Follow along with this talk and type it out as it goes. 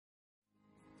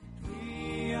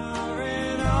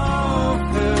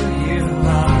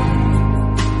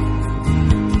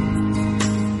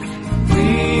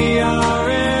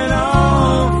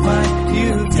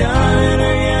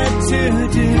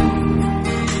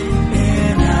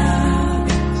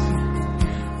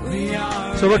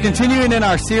So we're continuing in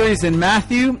our series in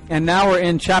Matthew, and now we're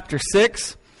in chapter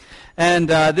 6. And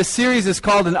this series is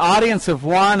called An Audience of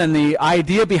One, and the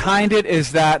idea behind it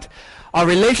is that our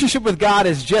relationship with God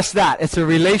is just that. It's a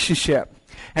relationship.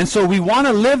 And so we want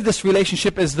to live this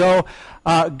relationship as though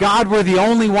God were the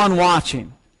only one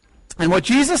watching. And what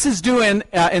Jesus is doing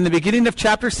in the beginning of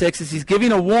chapter 6 is he's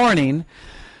giving a warning.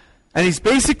 And he's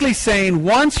basically saying,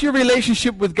 once your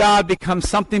relationship with God becomes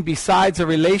something besides a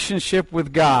relationship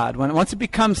with God, once it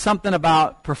becomes something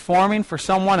about performing for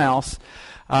someone else,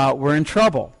 we're in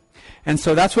trouble. And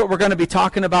so that's what we're going to be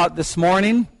talking about this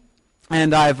morning.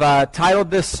 And I've titled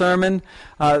this sermon,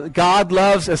 God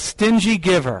Loves a Stingy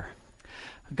Giver.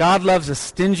 God loves a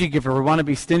stingy giver. We want to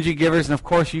be stingy givers. And of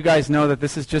course, you guys know that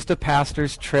this is just a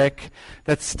pastor's trick,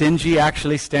 that stingy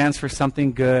actually stands for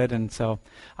something good. And so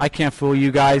I can't fool you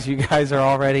guys. You guys are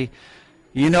already,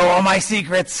 you know all my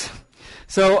secrets.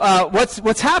 So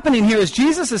what's happening here is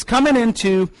Jesus is coming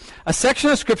into a section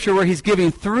of Scripture where he's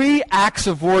giving 3 acts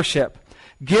of worship.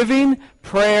 Giving,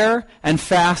 prayer, and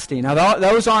fasting. Now,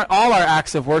 those aren't all our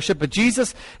acts of worship, but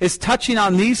Jesus is touching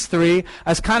on these 3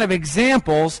 as kind of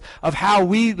examples of how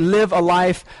we live a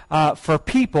life for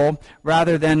people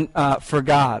rather than for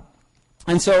God.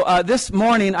 And so this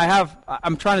morning,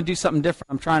 I'm trying to do something different.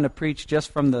 I'm trying to preach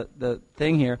just from the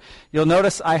thing here. You'll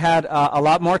notice I had a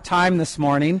lot more time this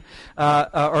morning,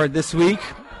 or this week.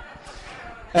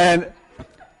 And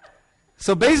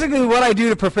so basically what I do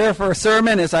to prepare for a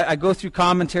sermon is I go through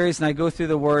commentaries and I go through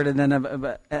the Word and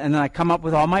then I come up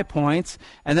with all my points.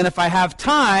 And then if I have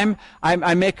time,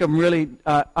 I make them really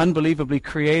unbelievably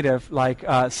creative, like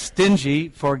stingy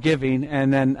for giving,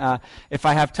 and then if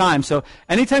I have time. So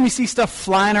anytime you see stuff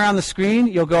flying around the screen,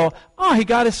 you'll go, oh, he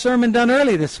got his sermon done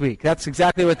early this week. That's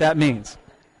exactly what that means.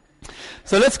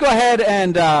 So let's go ahead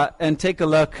and take a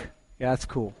look. Yeah, that's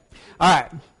cool. All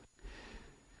right.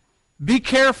 Be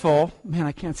careful, man,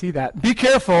 I can't see that. Be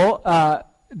careful,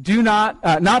 not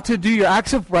to do your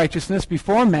acts of righteousness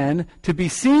before men to be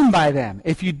seen by them.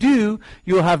 If you do,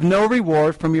 you will have no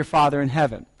reward from your Father in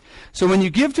heaven. So when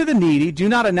you give to the needy, do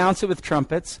not announce it with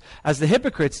trumpets, as the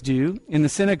hypocrites do in the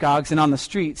synagogues and on the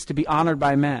streets, to be honored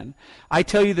by men. I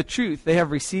tell you the truth, they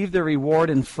have received their reward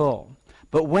in full.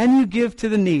 But when you give to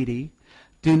the needy,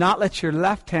 do not let your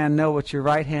left hand know what your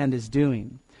right hand is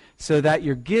doing, so that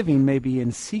your giving may be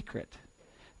in secret.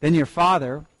 Then your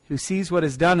Father, who sees what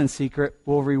is done in secret,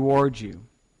 will reward you.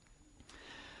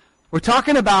 We're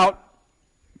talking about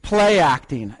play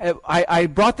acting. I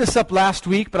brought this up last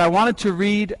week, but I wanted to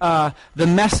read the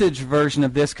Message version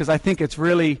of this because I think it's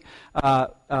really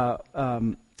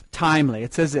timely.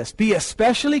 It says this: be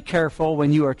especially careful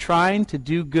when you are trying to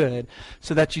do good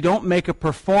so that you don't make a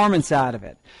performance out of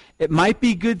it. It might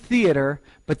be good theater,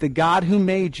 but the God who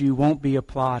made you won't be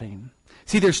applauding.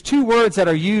 See, there's 2 words that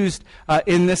are used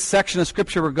in this section of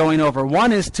Scripture we're going over.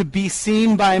 One is to be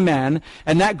seen by men,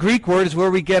 and that Greek word is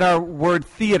where we get our word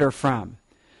theater from.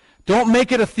 Don't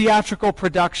make it a theatrical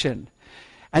production.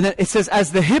 And then it says,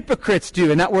 as the hypocrites do.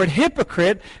 And that word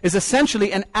hypocrite is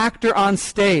essentially an actor on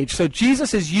stage. So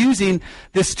Jesus is using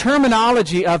this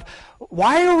terminology of,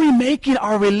 why are we making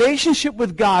our relationship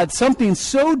with God something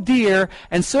so dear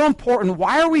and so important?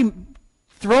 Why are we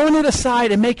throwing it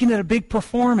aside and making it a big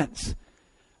performance?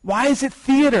 Why is it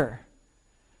theater?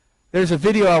 There's a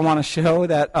video I want to show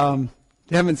that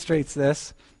demonstrates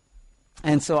this.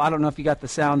 And so I don't know if you got the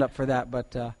sound up for that,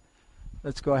 but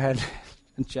let's go ahead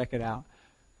and check it out.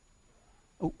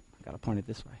 Oh, I got to point it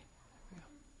this way.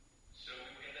 So we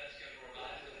will get that scheduled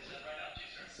live and set right out to you,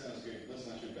 sir. Sounds great.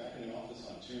 Listen, I should be back in the office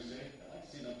on Tuesday. I'd like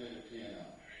to see an updated P&L.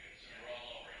 Very good. So we're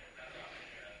all over it. That's all.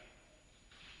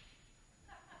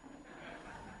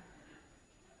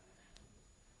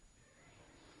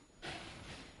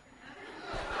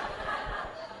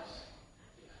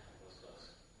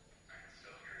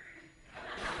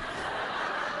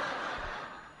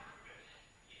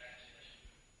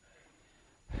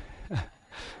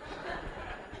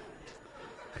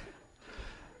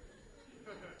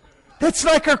 That's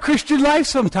like our Christian life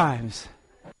sometimes.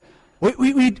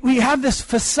 We have this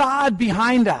facade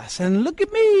behind us, and look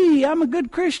at me, I'm a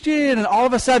good Christian, and all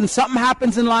of a sudden something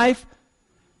happens in life,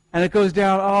 and it goes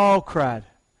down, oh crud,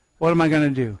 what am I going to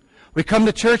do? We come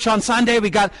to church on Sunday, we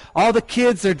got all the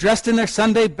kids, they're dressed in their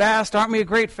Sunday best, aren't we a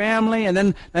great family? And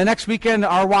then the next weekend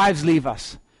our wives leave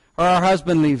us, or our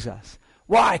husband leaves us.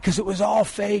 Why? Because it was all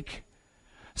fake.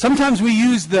 Sometimes we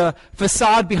use the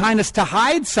facade behind us to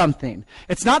hide something.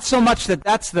 It's not so much that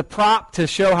that's the prop to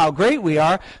show how great we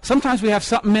are. Sometimes we have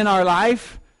something in our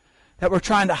life that we're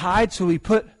trying to hide, so we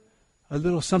put a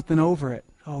little something over it.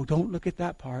 Oh, don't look at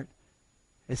that part.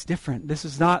 It's different. This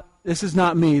is not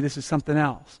me. This is something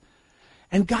else.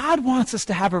 And God wants us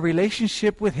to have a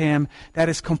relationship with him that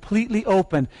is completely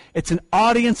open. It's an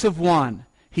audience of one.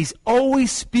 He's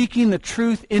always speaking the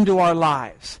truth into our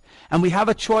lives. And we have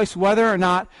a choice whether or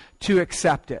not to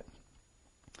accept it.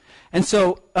 And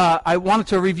so I wanted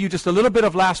to review just a little bit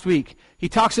of last week. He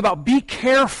talks about be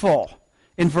careful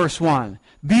in verse 1.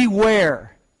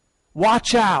 Beware.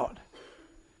 Watch out.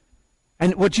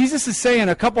 And what Jesus is saying,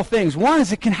 a couple things. One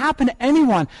is it can happen to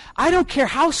anyone. I don't care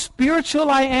how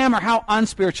spiritual I am or how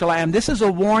unspiritual I am. This is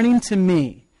a warning to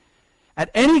me.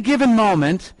 At any given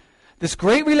moment, this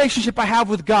great relationship I have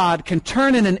with God can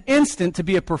turn in an instant to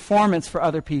be a performance for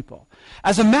other people.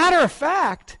 As a matter of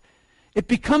fact, it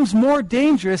becomes more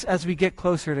dangerous as we get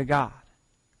closer to God.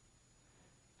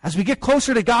 As we get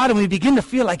closer to God and we begin to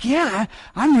feel like, yeah,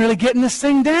 I'm really getting this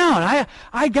thing down.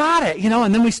 I got it,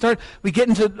 and then we get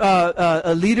into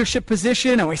a leadership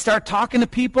position and we start talking to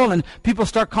people and people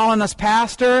start calling us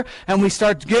pastor and we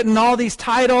start getting all these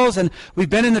titles and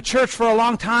we've been in the church for a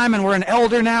long time and we're an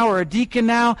elder now or a deacon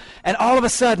now, and all of a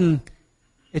sudden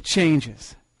it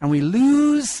changes and we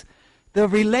lose the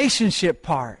relationship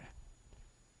part.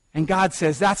 And God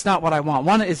says, that's not what I want.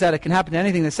 One is that it can happen to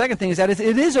anything. The second thing is that it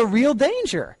is a real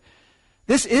danger.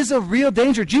 This is a real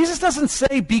danger. Jesus doesn't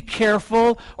say be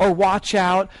careful or watch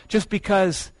out just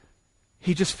because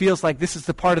he just feels like this is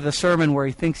the part of the sermon where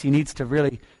he thinks he needs to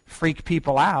really freak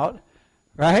people out.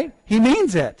 Right? He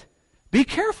means it. Be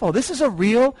careful. This is a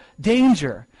real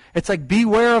danger. It's like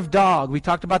beware of dog. We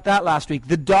talked about that last week.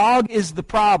 The dog is the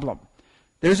problem.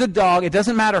 There's a dog. It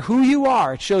doesn't matter who you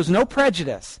are. It shows no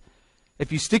prejudice.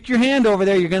 If you stick your hand over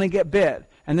there, you're going to get bit.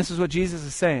 And this is what Jesus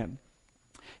is saying.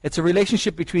 It's a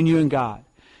relationship between you and God.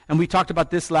 And we talked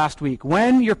about this last week.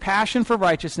 When your passion for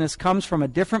righteousness comes from a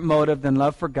different motive than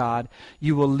love for God,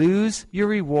 you will lose your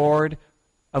reward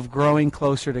of growing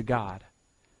closer to God.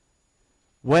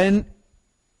 When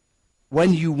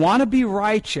you want to be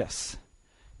righteous,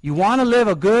 you want to live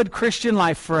a good Christian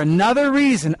life for another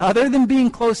reason other than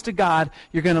being close to God,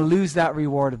 you're going to lose that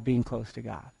reward of being close to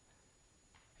God.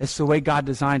 It's the way God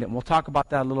designed it. And we'll talk about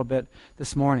that a little bit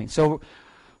this morning. So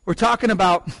we're talking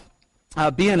about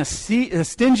being a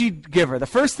stingy giver. The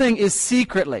first thing is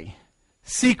secretly.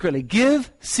 Secretly.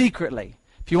 Give secretly.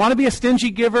 If you want to be a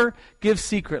stingy giver, give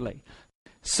secretly.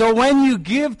 So when you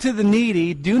give to the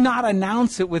needy, do not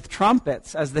announce it with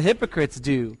trumpets, as the hypocrites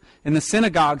do in the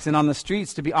synagogues and on the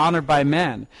streets to be honored by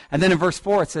men. And then in verse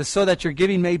 4 it says, so that your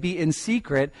giving may be in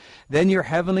secret, then your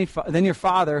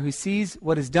Father who sees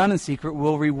what is done in secret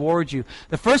will reward you.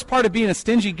 The first part of being a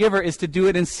stingy giver is to do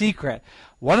it in secret.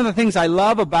 One of the things I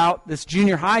love about this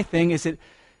junior high thing is it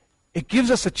gives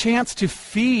us a chance to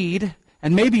feed,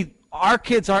 and maybe our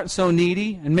kids aren't so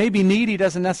needy, and maybe needy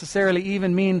doesn't necessarily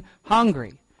even mean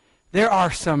hungry. There are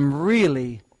some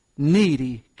really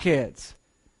needy kids.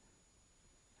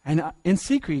 And in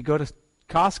secret, you go to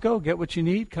Costco, get what you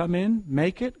need, come in,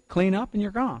 make it, clean up, and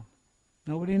you're gone.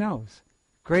 Nobody knows.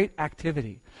 Great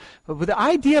activity. But the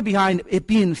idea behind it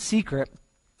being secret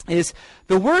is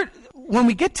the word, when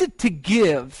we get to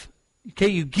give, okay,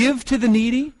 you give to the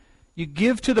needy, you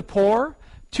give to the poor.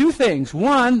 Two things.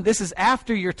 One, this is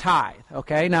after your tithe,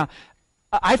 okay? Now,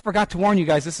 I forgot to warn you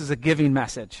guys, this is a giving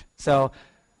message. So,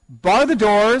 bar the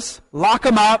doors, lock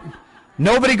them up,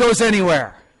 nobody goes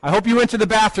anywhere. I hope you went to the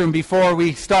bathroom before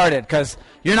we started, because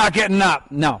you're not getting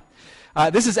up. No.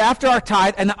 This is after our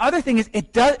tithe. And the other thing is,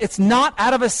 it's not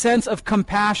out of a sense of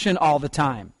compassion all the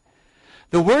time.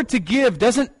 The word to give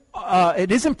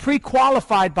it isn't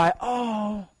pre-qualified by,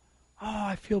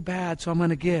 I feel bad, so I'm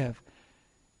going to give.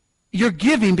 You're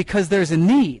giving because there's a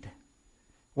need,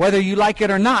 whether you like it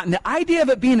or not. And the idea of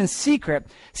it being in secret,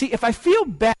 see, if I feel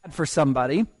bad for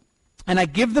somebody and I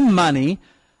give them money,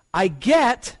 I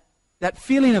get that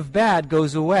feeling of bad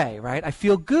goes away, right? I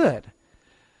feel good.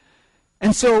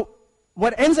 And so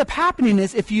what ends up happening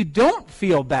is if you don't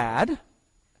feel bad,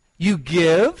 you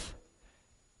give,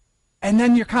 and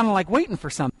then you're kind of like waiting for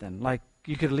something, like,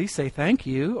 you could at least say thank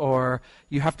you, or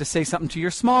you have to say something to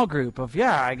your small group of,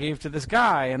 yeah, I gave to this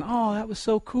guy, and oh, that was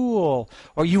so cool.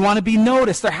 Or you want to be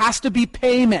noticed. There has to be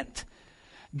payment.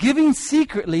 Giving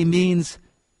secretly means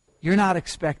you're not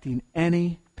expecting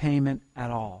any payment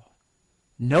at all.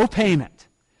 No payment.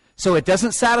 So it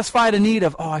doesn't satisfy the need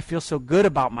of, I feel so good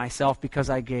about myself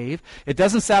because I gave. It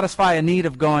doesn't satisfy a need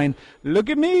of going, look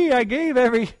at me, I gave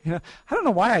I don't know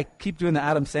why I keep doing the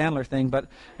Adam Sandler thing, but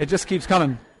it just keeps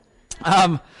coming.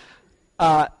 And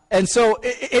so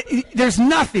there's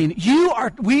nothing.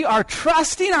 We are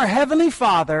trusting our Heavenly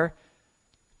Father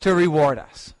to reward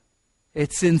us.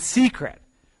 It's in secret.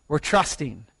 We're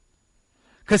trusting.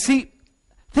 Because see,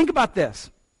 think about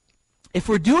this. If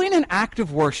we're doing an act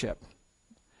of worship,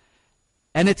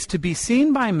 and it's to be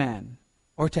seen by men,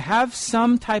 or to have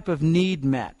some type of need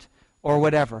met, or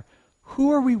whatever,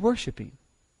 who are we worshiping?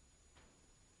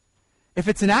 If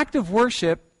it's an act of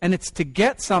worship, and it's to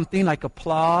get something like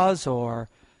applause, or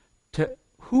to,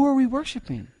 who are we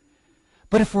worshiping?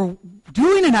 But if we're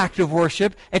doing an act of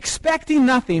worship, expecting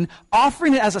nothing,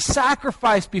 offering it as a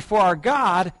sacrifice before our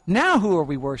God, now who are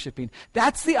we worshiping?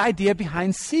 That's the idea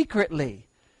behind secretly.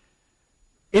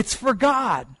 It's for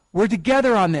God. We're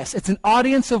together on this. It's an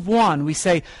audience of one. We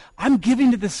say, I'm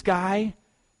giving to this guy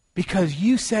because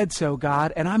you said so,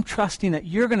 God, and I'm trusting that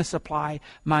you're going to supply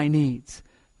my needs.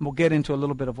 And we'll get into a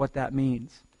little bit of what that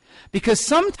means. Because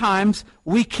sometimes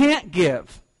we can't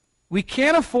give. We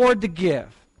can't afford to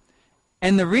give.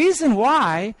 And the reason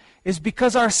why is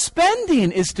because our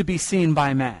spending is to be seen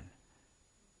by men.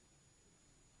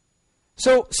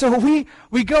 So we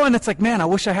go and it's like, man, I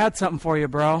wish I had something for you,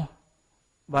 bro.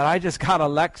 But I just got a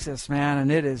Lexus, man,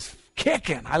 and it is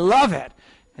kicking. I love it.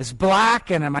 It's black,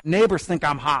 and my neighbors think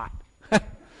I'm hot.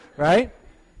 Right?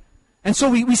 And so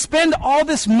we spend all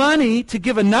this money to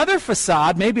give another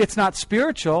facade. Maybe it's not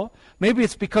spiritual. Maybe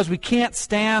it's because we can't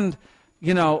stand,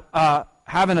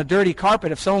 having a dirty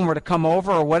carpet if someone were to come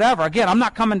over or whatever. Again, I'm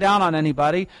not coming down on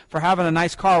anybody for having a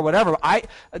nice car or whatever.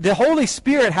 The Holy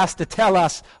Spirit has to tell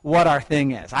us what our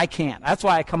thing is. I can't. That's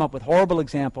why I come up with horrible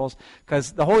examples,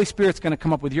 because the Holy Spirit's going to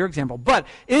come up with your example. But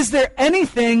is there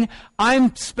anything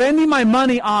I'm spending my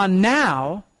money on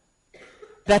now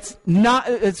that's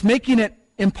it's making it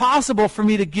impossible for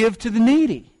me to give to the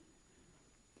needy?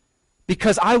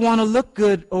 Because I want to look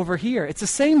good over here. It's the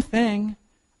same thing.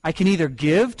 I can either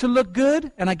give to look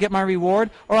good and I get my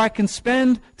reward, or I can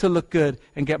spend to look good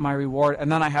and get my reward,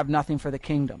 and then I have nothing for the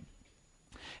kingdom.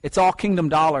 It's all kingdom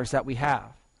dollars that we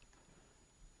have.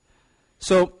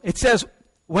 So it says,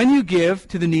 when you give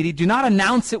to the needy, do not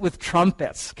announce it with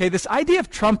trumpets. Okay, this idea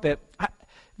of trumpet,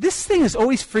 this thing has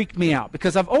always freaked me out,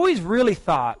 because I've always really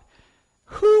thought,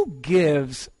 who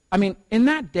gives? I mean, in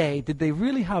that day, did they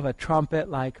really have a trumpet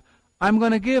like, I'm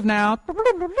going to give now,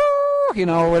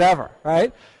 whatever,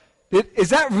 right?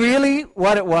 Is that really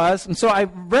what it was? And so I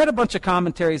read a bunch of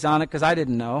commentaries on it because I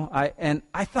didn't know. And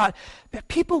I thought that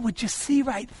people would just see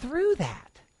right through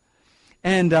that.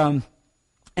 And a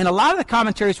lot of the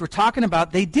commentaries were talking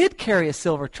about they did carry a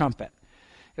silver trumpet.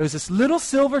 It was this little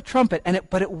silver trumpet,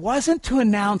 but it wasn't to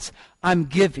announce, I'm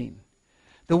giving.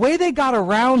 The way they got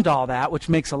around all that, which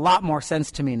makes a lot more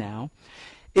sense to me now,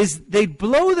 is they'd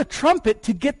blow the trumpet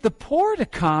to get the poor to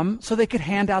come so they could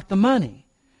hand out the money.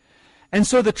 And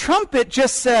so the trumpet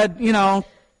just said,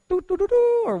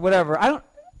 or whatever. I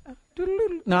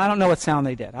don't know what sound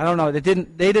they did. I don't know. They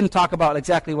didn't talk about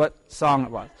exactly what song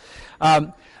it was.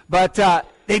 But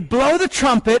they'd blow the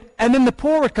trumpet, and then the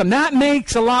poor would come. That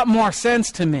makes a lot more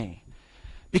sense to me,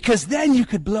 because then you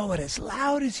could blow it as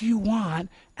loud as you want,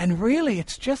 and really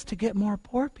it's just to get more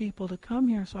poor people to come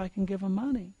here so I can give them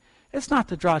money. It's not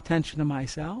to draw attention to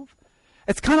myself.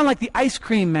 It's kind of like the ice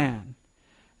cream man.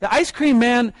 The ice cream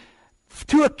man,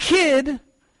 to a kid,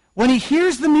 when he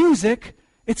hears the music,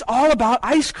 it's all about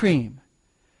ice cream.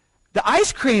 The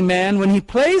ice cream man, when he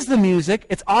plays the music,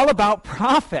 it's all about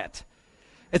profit.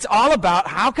 It's all about,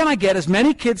 how can I get as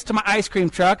many kids to my ice cream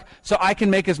truck so I can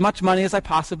make as much money as I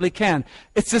possibly can?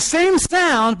 It's the same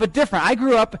sound, but different. I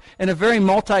grew up in a very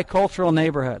multicultural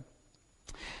neighborhood.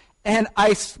 And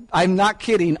I'm not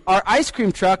kidding. Our ice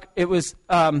cream truck, it was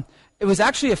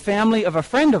actually a family of a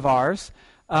friend of ours,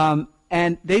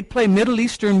 and they'd play Middle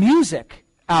Eastern music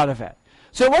out of it.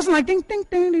 So it wasn't like ding, ding,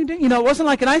 ding, ding, ding. It wasn't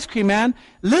like an ice cream man.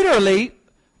 Literally,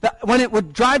 when it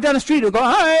would drive down the street, it would go,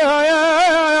 right?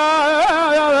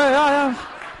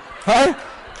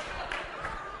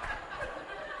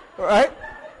 Right?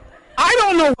 I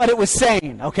don't know what it was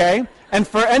saying, okay? And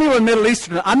for anyone Middle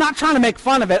Eastern, I'm not trying to make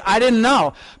fun of it. I didn't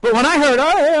know. But when I heard,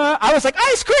 I was like,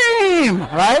 ice cream,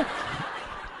 right?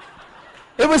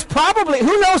 It was probably,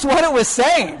 who knows what it was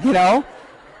saying,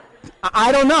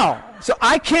 I don't know. So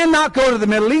I cannot go to the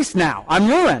Middle East now. I'm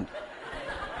ruined.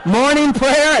 Morning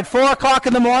prayer at 4 o'clock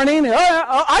in the morning,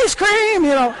 ice cream,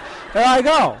 there I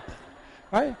go.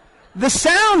 Right? The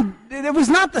sound, it was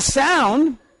not the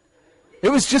sound. It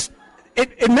was just,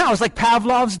 it was like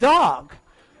Pavlov's dog.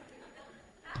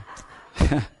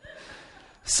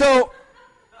 So,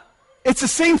 it's the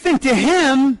same thing to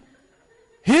him.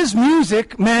 His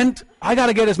music meant, I got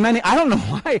to get as many, I don't know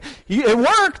why. It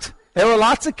worked. There were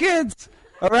lots of kids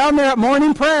around there at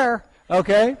morning prayer,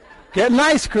 okay, getting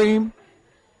ice cream.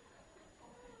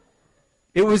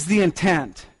 It was the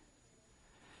intent.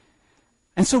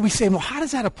 And so we say, well, how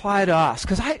does that apply to us?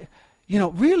 Because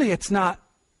really it's not,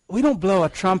 we don't blow a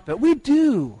trumpet. We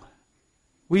do.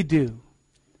 We do.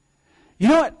 You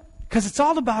know what? Because it's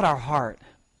all about our heart.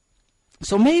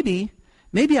 So maybe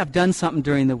I've done something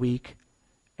during the week,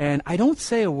 and I don't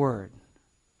say a word.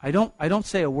 I don't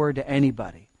say a word to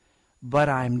anybody, but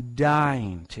I'm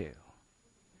dying to.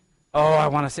 Oh, I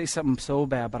want to say something so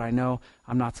bad, but I know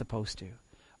I'm not supposed to.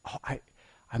 Oh,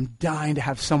 I'm dying to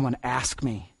have someone ask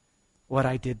me what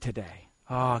I did today.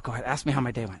 Oh, go ahead. Ask me how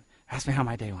my day went. Ask me how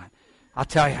my day went. I'll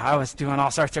tell you, I was doing all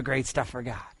sorts of great stuff for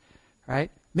God. Right?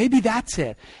 Maybe that's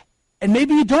it. And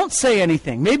maybe you don't say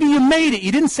anything. Maybe you made it.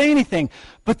 You didn't say anything.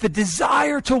 But the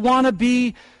desire to want to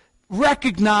be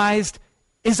recognized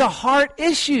is a heart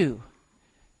issue.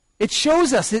 It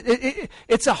shows us.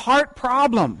 It's a heart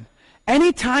problem.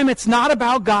 Anytime it's not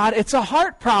about God, it's a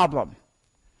heart problem.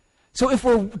 So if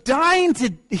we're dying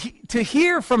to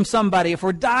hear from somebody, if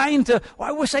we're dying to, oh,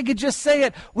 I wish I could just say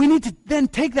it, we need to then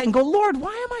take that and go, Lord,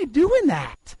 why am I doing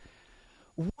that?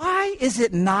 Why is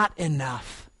it not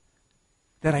enough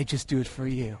that I just do it for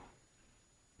you?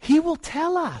 He will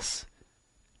tell us.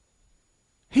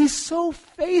 He's so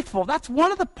faithful. That's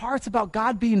one of the parts about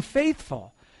God being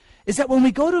faithful, is that when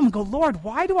we go to him and go, Lord,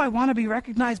 why do I want to be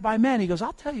recognized by men? He goes,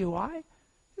 I'll tell you why.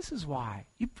 This is why.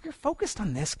 You're focused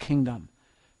on this kingdom.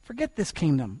 Forget this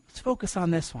kingdom. Let's focus on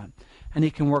this one. And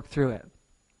he can work through it.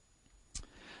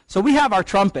 So we have our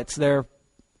trumpets. They're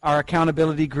our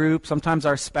accountability group, sometimes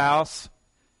our spouse.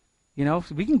 You know,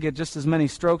 we can get just as many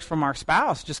strokes from our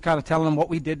spouse, just kind of telling them what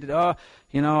we did. I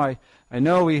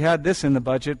know we had this in the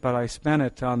budget, but I spent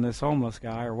it on this homeless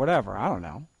guy or whatever. I don't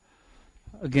know.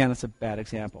 Again, it's a bad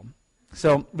example.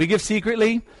 So we give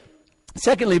secretly.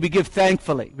 Secondly, we give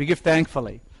thankfully. We give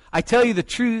thankfully. I tell you the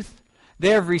truth, they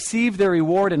have received their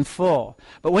reward in full.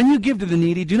 But when you give to the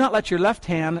needy, do not let your left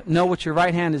hand know what your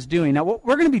right hand is doing. Now,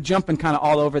 we're going to be jumping kind of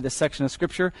all over this section of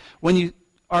Scripture. When you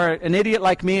are an idiot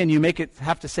like me and you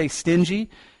have to say stingy,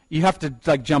 you have to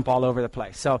jump all over the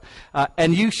place. So,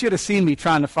 and you should have seen me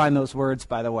trying to find those words,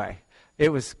 by the way.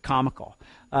 It was comical.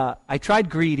 I tried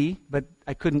greedy, but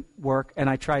I couldn't work, and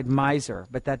I tried miser,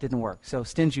 but that didn't work. So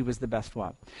stingy was the best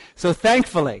one. So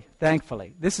thankfully,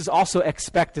 this is also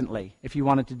expectantly, if you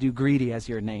wanted to do greedy as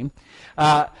your name.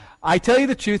 I tell you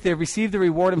the truth, they have received the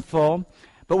reward in full.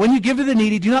 But when you give to the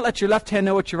needy, do not let your left hand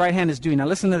know what your right hand is doing. Now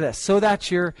listen to this. So that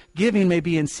your giving may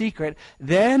be in secret,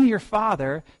 then your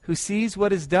Father, who sees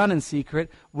what is done in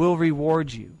secret, will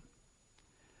reward you.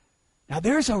 Now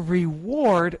there's a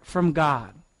reward from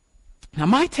God. Now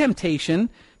my temptation,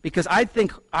 because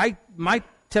my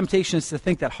temptation is to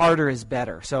think that harder is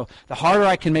better. So the harder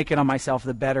I can make it on myself,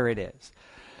 the better it is.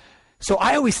 So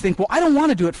I always think, well, I don't want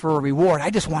to do it for a reward. I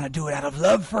just want to do it out of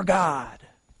love for God.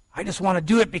 I just want to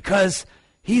do it because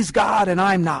He's God and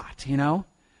I'm not, you know.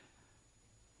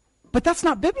 But that's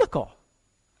not biblical.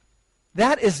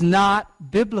 That is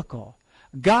not biblical.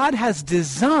 God has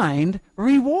designed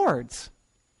rewards.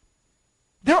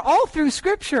 They're all through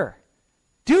Scripture.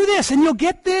 Do this and you'll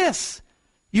get this.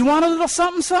 You want a little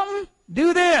something, something?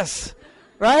 Do this.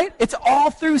 Right? It's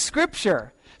all through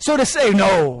Scripture. So to say,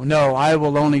 no, I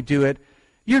will only do it,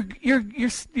 you're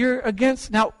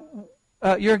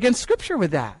against Scripture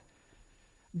with that.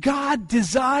 God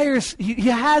desires, He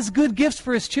has good gifts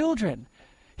for His children.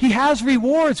 He has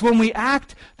rewards when we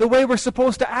act the way we're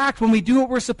supposed to act, when we do what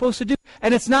we're supposed to do.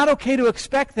 And it's not okay to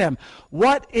expect them.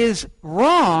 What is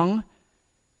wrong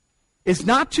is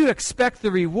not to expect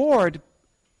the reward,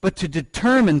 but to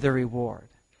determine the reward.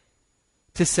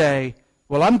 To say,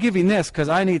 well, I'm giving this because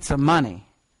I need some money.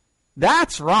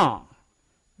 That's wrong.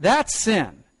 That's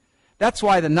sin. That's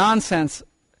why the nonsense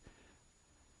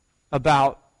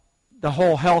about the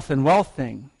whole health and wealth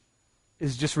thing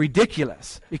is just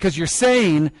ridiculous. Because you're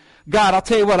saying, God, I'll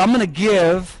tell you what, I'm going to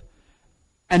give,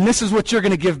 and this is what you're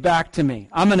going to give back to me.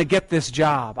 I'm going to get this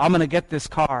job. I'm going to get this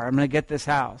car. I'm going to get this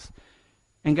house.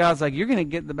 And God's like, you're going to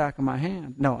get the back of my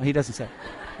hand. No, He doesn't say.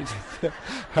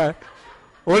 Right?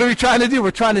 What are we trying to do?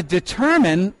 We're trying to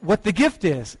determine what the gift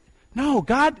is. No,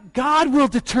 God will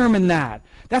determine that.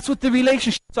 That's what the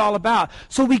relationship's all about.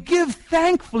 So we give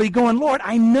thankfully, going, Lord,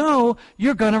 I know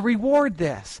you're going to reward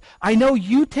this. I know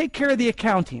you take care of the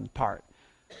accounting part.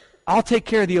 I'll take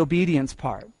care of the obedience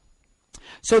part.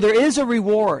 So there is a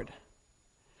reward.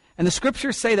 And the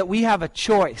Scriptures say that we have a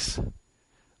choice.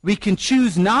 We can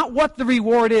choose not what the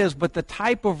reward is, but the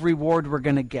type of reward we're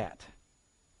going to get.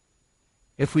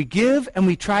 If we give and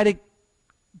we try to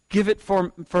give it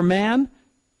for man,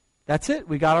 that's it.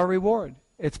 We got our reward.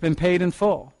 It's been paid in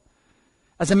full.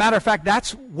 As a matter of fact,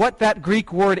 that's what that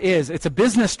Greek word is. It's a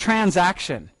business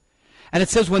transaction. And it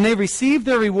says when they receive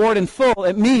their reward in full,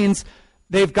 it means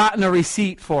they've gotten a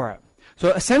receipt for it. So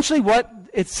essentially what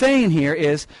it's saying here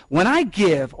is when I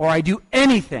give or I do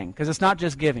anything, because it's not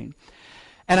just giving,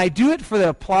 and I do it for the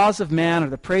applause of man or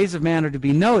the praise of man or to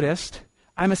be noticed,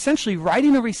 I'm essentially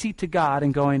writing a receipt to God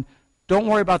and going, don't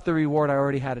worry about the reward, I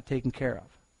already had it taken care of.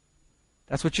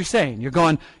 That's what you're saying. You're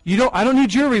going, I don't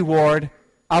need your reward,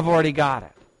 I've already got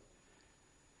it.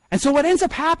 And so what ends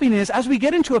up happening is, as we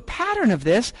get into a pattern of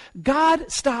this,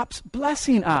 God stops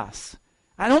blessing us.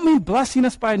 I don't mean blessing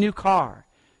us by a new car.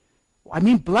 I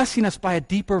mean blessing us by a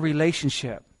deeper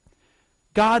relationship.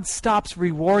 God stops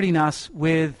rewarding us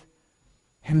with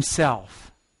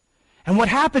himself. And what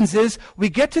happens is, we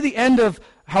get to the end of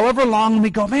however long and we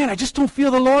go, man, I just don't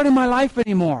feel the Lord in my life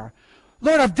anymore.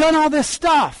 Lord, I've done all this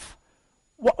stuff.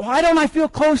 Why don't I feel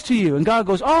close to you? And God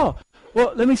goes, oh,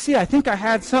 well, let me see. I think I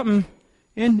had something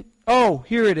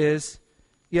here it is.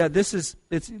 Yeah,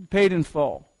 it's paid in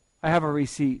full. I have a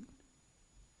receipt.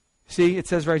 See, it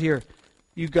says right here,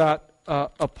 you got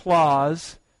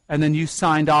applause, and then you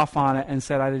signed off on it and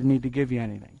said, I didn't need to give you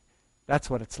anything. That's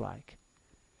what it's like.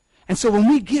 And so when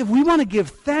we give, we want to give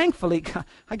thankfully.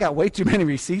 I got way too many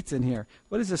receipts in here.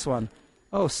 What is this one?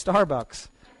 Oh, Starbucks.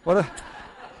 What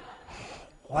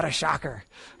a shocker.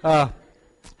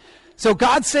 So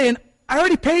God's saying, I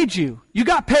already paid you. You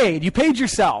got paid. You paid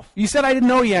yourself. You said I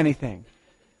didn't owe you anything.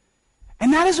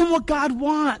 And that isn't what God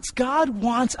wants. God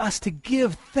wants us to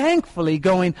give thankfully,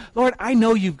 going, Lord, I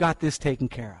know you've got this taken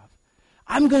care of.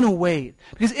 I'm going to wait.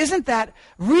 Because isn't that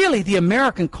really the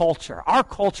American culture? Our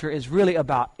culture is really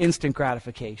about instant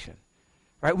gratification.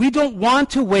 Right? We don't want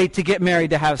to wait to get married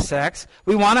to have sex.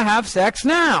 We want to have sex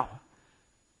now.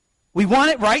 We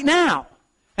want it right now.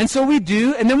 And so we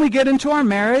do, and then we get into our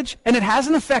marriage, and it has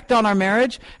an effect on our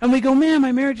marriage, and we go, man,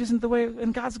 my marriage isn't the way,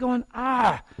 and God's going,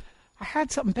 I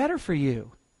had something better for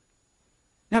you.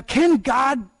 Now, can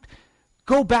God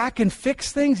go back and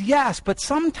fix things? Yes, but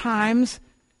sometimes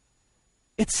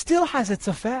it still has its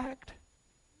effect.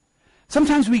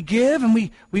 Sometimes we give, and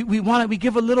we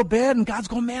give a little bit, and God's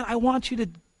going, man, I want you to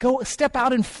go step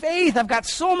out in faith. I've got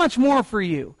so much more for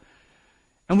you.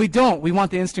 And we don't. We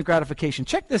want the instant gratification.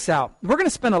 Check this out. We're going to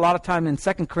spend a lot of time in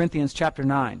 2 Corinthians chapter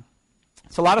 9.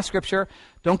 It's a lot of scripture.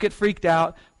 Don't get freaked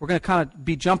out. We're going to kind of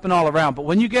be jumping all around. But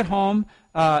when you get home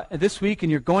this week and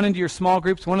you're going into your small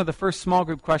groups, one of the first small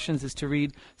group questions is to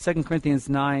read 2 Corinthians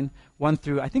 9, 1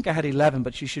 through, I think I had 11,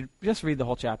 but you should just read the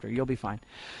whole chapter. You'll be fine.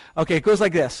 Okay, it goes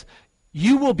like this.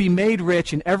 You will be made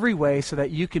rich in every way so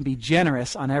that you can be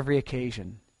generous on every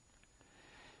occasion.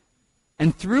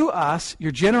 And through us,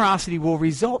 your generosity will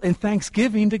result in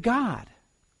thanksgiving to God.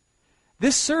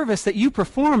 This service that you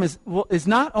perform is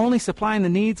not only supplying the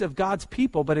needs of God's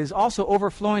people, but is also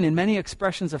overflowing in many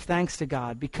expressions of thanks to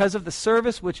God. Because of the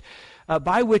service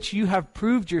by which you have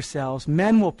proved yourselves,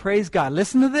 men will praise God.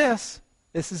 Listen to this.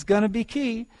 This is going to be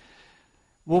key.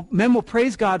 Men will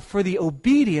praise God for the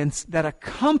obedience that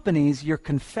accompanies your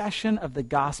confession of the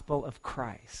gospel of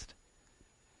Christ.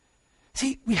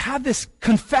 See, we have this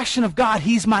confession of God.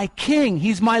 He's my King.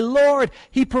 He's my Lord.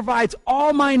 He provides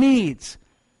all my needs.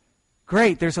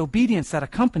 Great. There's obedience that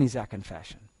accompanies that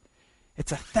confession.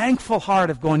 It's a thankful heart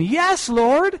of going, yes,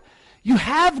 Lord, you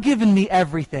have given me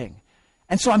everything.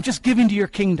 And so I'm just giving to your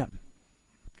kingdom.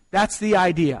 That's the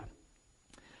idea.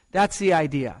 That's the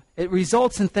idea. It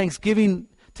results in thanksgiving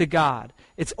to God.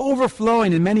 It's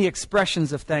overflowing in many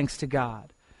expressions of thanks to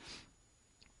God.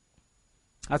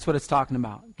 That's what it's talking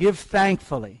about. Give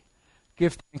thankfully.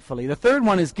 Give thankfully. The third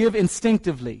one is give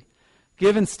instinctively.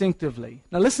 Give instinctively.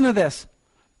 Now listen to this.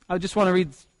 I just want to read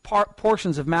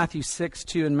portions of Matthew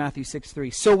 6:2 and Matthew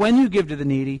 6:3. So when you give to the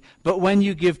needy, but when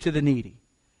you give to the needy.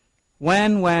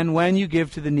 When you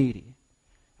give to the needy.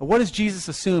 Now, what is Jesus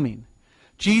assuming?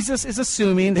 Jesus is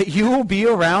assuming that you will be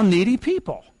around needy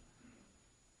people.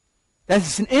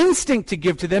 That's an instinct to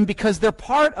give to them because they're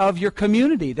part of your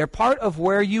community. They're part of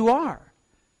where you are.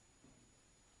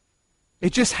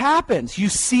 It just happens. You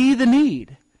see the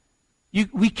need.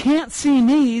 We can't see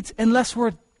needs unless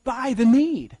we're by the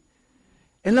need.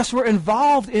 Unless we're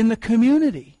involved in the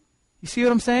community. You see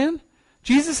what I'm saying?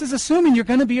 Jesus is assuming you're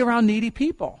going to be around needy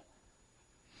people.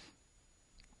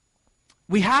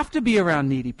 We have to be around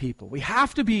needy people. We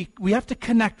have to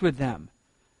connect with them.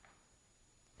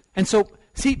 And so,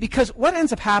 see, because what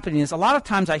ends up happening is a lot of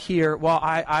times I hear, well,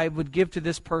 I would give to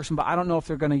this person, but I don't know if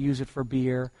they're going to use it for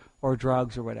beer or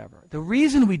drugs or whatever. The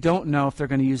reason we don't know if they're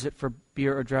going to use it for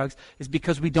beer or drugs is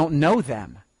because we don't know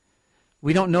them.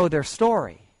 We don't know their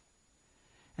story.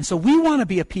 And so we want to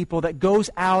be a people that goes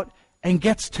out and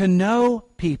gets to know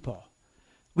people.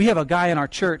 We have a guy in our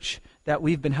church that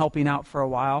we've been helping out for a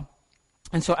while.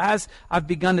 And so as I've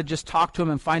begun to just talk to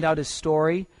him and find out his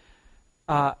story,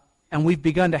 and we've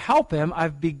begun to help him,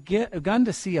 I've begun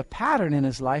to see a pattern in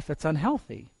his life that's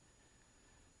unhealthy.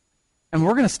 And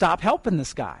we're going to stop helping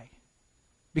this guy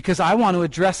because I want to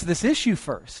address this issue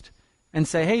first and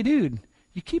say, hey, dude,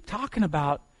 you keep talking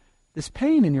about this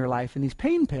pain in your life and these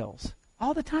pain pills.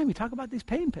 All the time you talk about these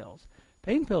pain pills.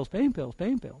 Pain pills, pain pills,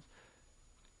 pain pills.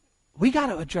 We got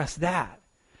to address that.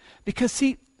 Because,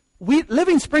 see,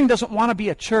 Living Spring doesn't want to be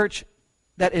a church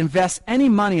that invests any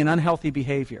money in unhealthy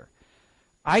behavior.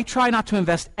 I try not to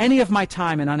invest any of my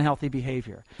time in unhealthy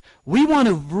behavior. We want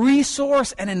to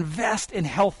resource and invest in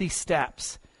healthy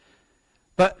steps.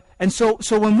 So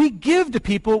when we give to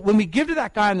people, when we give to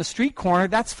that guy on the street corner,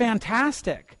 that's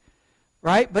fantastic,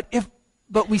 right?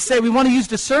 But we say we want to use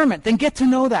discernment, then get to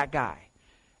know that guy.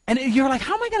 And you're like,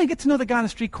 how am I going to get to know the guy on the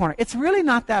street corner? It's really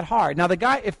not that hard. Now, the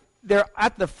guy, if they're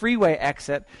at the freeway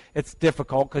exit, it's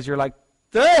difficult because you're like,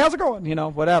 hey, how's it going?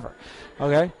 Whatever,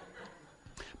 okay?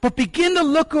 But begin to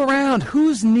look around.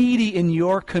 Who's needy in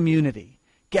your community?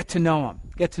 Get to know them.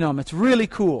 Get to know them. It's really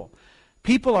cool.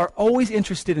 People are always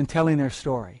interested in telling their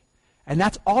story. And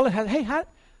that's all it has. Hey,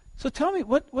 so tell me,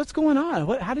 what's going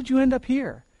on? How did you end up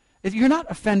here? If you're not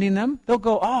offending them, they'll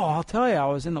go, oh, I'll tell you, I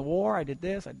was in the war, I did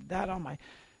this, I did that on my...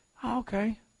 Oh,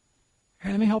 okay.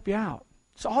 Here, let me help you out.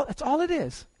 That's all it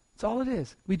is. That's all it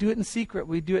is. We do it in secret.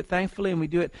 We do it thankfully, and we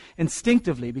do it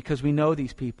instinctively because we know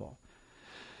these people.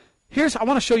 I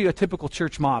want to show you a typical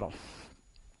church model.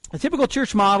 A typical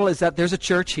church model is that there's a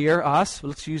church here, us.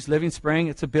 Let's use Living Spring.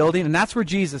 It's a building, and that's where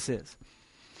Jesus is.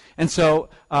 And so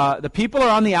the people are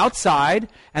on the outside,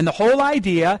 and the whole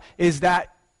idea is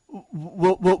that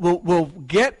we'll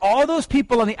get all those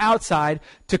people on the outside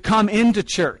to come into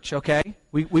church, okay?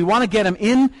 We want to get them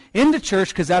into church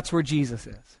because that's where Jesus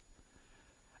is.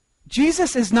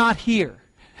 Jesus is not here.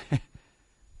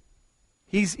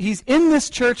 He's in this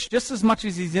church just as much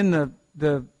as he's in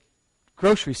the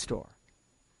grocery store.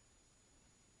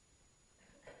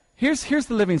 Here's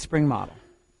the Living Spring model.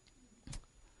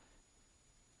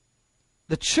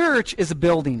 The church is a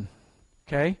building,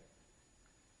 okay?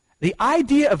 The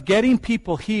idea of getting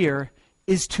people here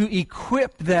is to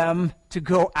equip them to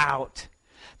go out.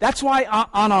 That's why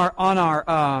on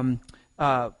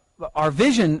our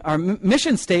vision, our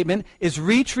mission statement is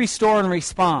reach, restore, and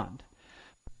respond.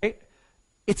 Okay?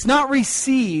 It's not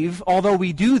receive, although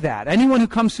we do that. Anyone who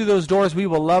comes through those doors, we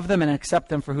will love them and accept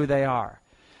them for who they are.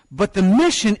 But the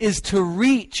mission is to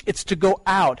reach. It's to go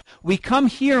out. We come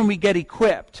here and we get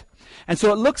equipped. And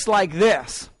so it looks like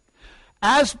this.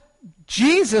 As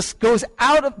Jesus goes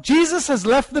out Jesus has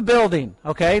left the building,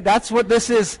 okay? That's what this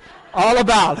is all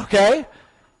about, okay?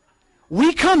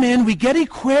 We come in, we get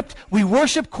equipped, we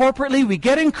worship corporately, we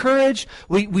get encouraged,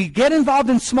 we get involved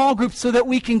in small groups so that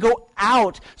we can go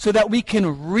out, so that we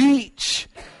can reach.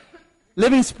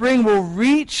 Living Spring will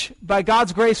reach, by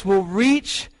God's grace, will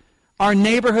reach our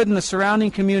neighborhood and the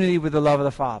surrounding community with the love of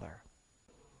the Father.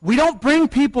 We don't bring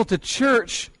people to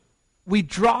church, we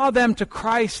draw them to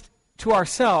Christ, to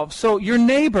ourselves. So your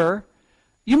neighbor,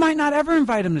 you might not ever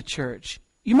invite him to church.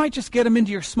 You might just get them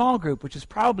into your small group, which is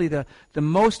probably the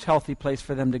most healthy place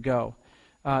for them to go.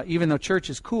 Even though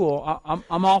church is cool,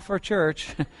 I'm all for church.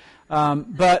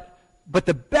 But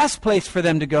the best place for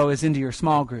them to go is into your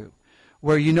small group,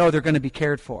 where you know they're going to be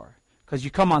cared for. Because you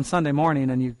come on Sunday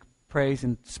morning and you praise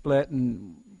and split,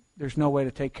 and there's no way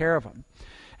to take care of them.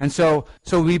 And so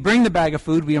we bring the bag of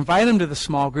food, we invite them to the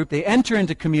small group, they enter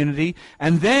into community,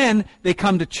 and then they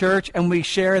come to church, and we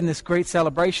share in this great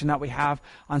celebration that we have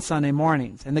on Sunday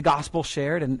mornings, and the gospel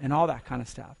shared, and all that kind of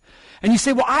stuff. And you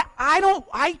say, well,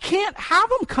 I can't have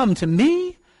them come to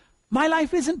me. My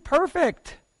life isn't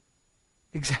perfect.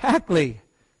 Exactly.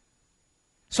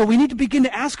 So we need to begin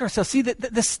to ask ourselves, see,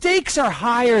 the stakes are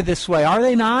higher this way, are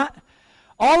they not?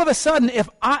 All of a sudden, if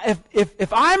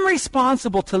I'm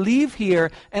responsible to leave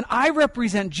here and I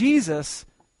represent Jesus,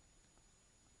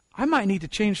 I might need to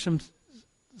change some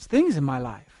things in my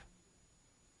life.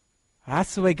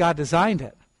 That's the way God designed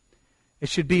it. It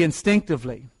should be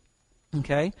instinctively.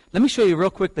 Okay? Let me show you real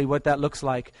quickly what that looks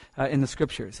like in the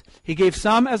Scriptures. He gave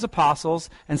some as apostles,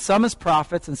 and some as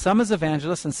prophets, and some as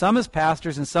evangelists, and some as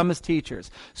pastors, and some as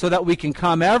teachers, so that we can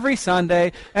come every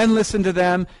Sunday and listen to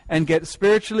them and get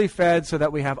spiritually fed so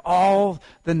that we have all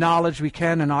the knowledge we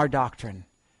can in our doctrine.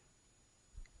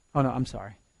 Oh, no, I'm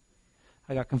sorry.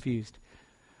 I got confused.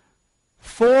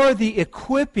 For the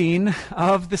equipping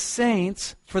of the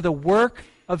saints for the work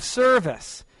of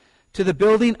service, to the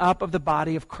building up of the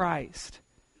body of Christ.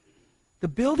 The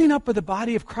building up of the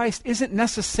body of Christ isn't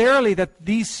necessarily that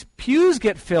these pews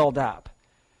get filled up.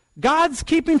 God's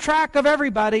keeping track of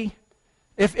everybody.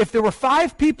 If there were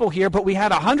 5 people here, but we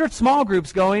had 100 small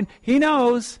groups going, He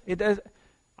knows.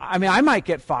 I might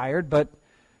get fired, but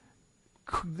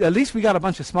at least we got a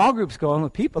bunch of small groups going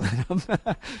with people in them,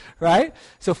 right?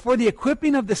 So for the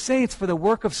equipping of the saints, for the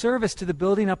work of service to the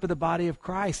building up of the body of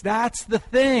Christ. That's the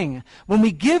thing. When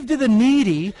we give to the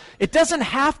needy, it doesn't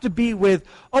have to be with,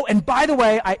 oh, and by the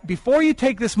way, before you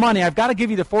take this money, I've got to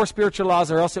give you the 4 spiritual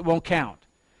laws or else it won't count.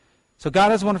 So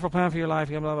God has a wonderful plan for your life,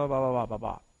 blah, blah, blah, blah, blah, blah,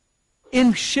 blah.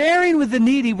 In sharing with the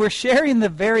needy, we're sharing the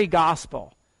very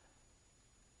gospel.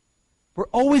 We're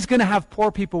always going to have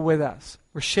poor people with us.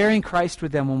 We're sharing Christ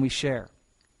with them when we share.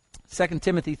 2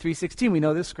 Timothy 3:16, we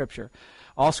know this scripture.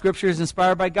 All scripture is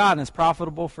inspired by God and is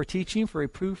profitable for teaching, for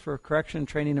reproof, for correction, and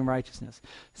training in righteousness,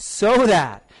 so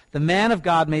that the man of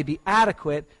God may be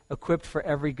adequate, equipped for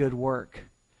every good work.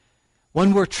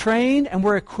 When we're trained and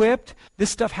we're equipped, this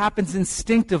stuff happens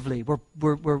instinctively.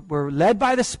 We're led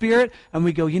by the Spirit, and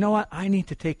we go, you know what? I need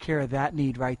to take care of that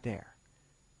need right there.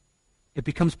 It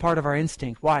becomes part of our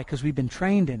instinct. Why? Because we've been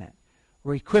trained in it.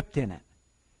 We're equipped in it.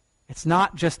 It's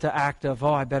not just an act of,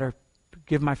 oh, I better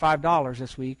give my $5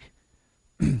 this week.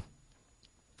 It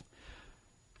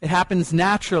happens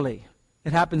naturally.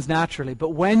 It happens naturally.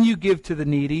 But when you give to the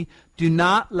needy, do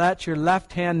not let your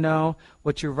left hand know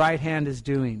what your right hand is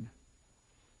doing.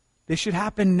 This should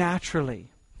happen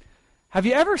naturally. Have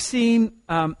you ever seen,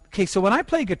 so when I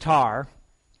play guitar,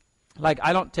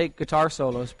 I don't take guitar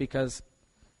solos because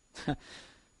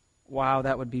wow,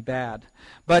 that would be bad.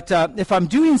 But if I'm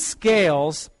doing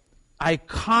scales, I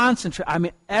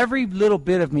concentrate. Every little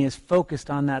bit of me is focused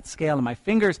on that scale. And my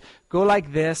fingers go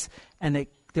like this, and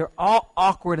they're all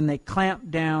awkward, and they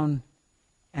clamp down,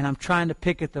 and I'm trying to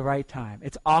pick at the right time.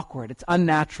 It's awkward. It's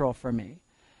unnatural for me.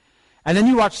 And then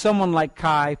you watch someone like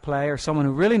Kai play, or someone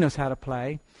who really knows how to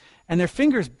play, and their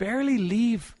fingers barely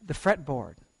leave the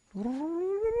fretboard.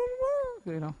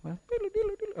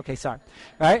 Okay, sorry.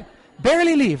 Right?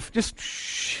 Barely leave. Just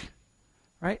shh.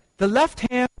 Right? The left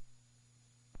hand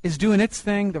is doing its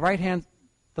thing. The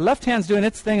left hand's doing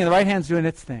its thing, and the right hand's doing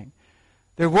its thing.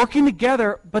 They're working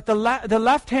together, but the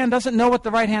left hand doesn't know what the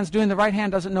right hand's doing. The right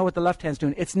hand doesn't know what the left hand's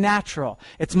doing. It's natural.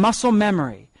 It's muscle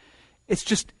memory. It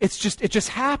just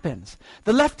happens.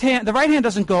 The right hand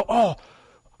doesn't go, oh,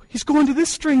 he's going to this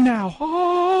string now.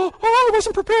 Oh, I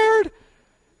wasn't prepared.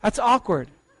 That's awkward.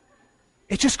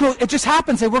 It just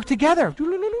happens. They work together.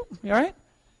 You all right?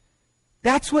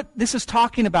 That's what this is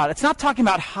talking about. It's not talking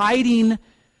about hiding.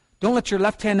 Don't let your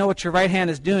left hand know what your right hand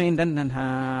is doing. What's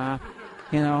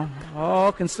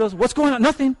going on?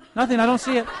 Nothing, I don't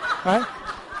see it. Right?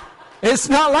 It's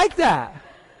not like that.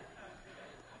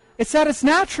 It's that it's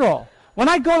natural. When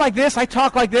I go like this, I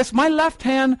talk like this, my left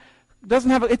hand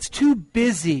it's too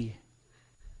busy.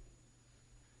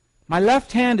 My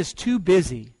left hand is too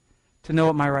busy to know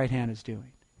what my right hand is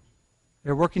doing.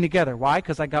 They're working together. Why?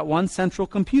 Because I got one central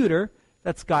computer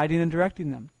that's guiding and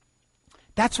directing them.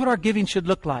 That's what our giving should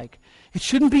look like. It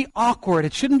shouldn't be awkward.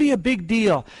 It shouldn't be a big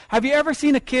deal. Have you ever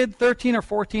seen a kid 13 or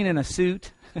 14 in a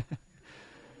suit?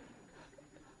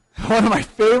 One of my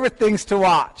favorite things to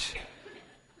watch.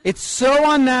 It's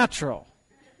so unnatural.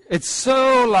 It's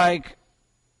so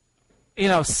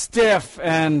stiff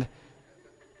and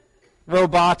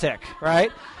robotic,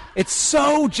 right? It's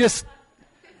so just...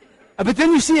 But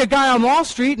then you see a guy on Wall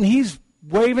Street and he's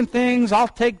waving things. I'll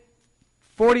take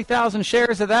 40,000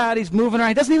 shares of that. He's moving around.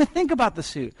 He doesn't even think about the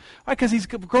suit. Why? Because he's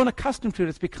grown accustomed to it.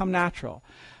 It's become natural.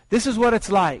 This is what it's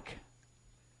like.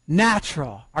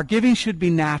 Natural. Our giving should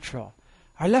be natural.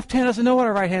 Our left hand doesn't know what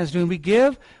our right hand is doing. We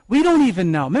give. We don't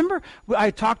even know. Remember, I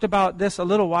talked about this a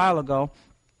little while ago,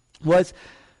 was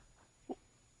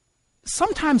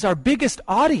sometimes our biggest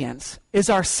audience is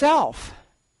ourself.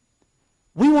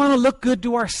 We want to look good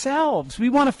to ourselves. We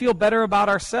want to feel better about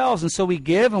ourselves. And so we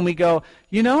give and we go,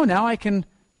 now I can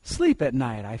sleep at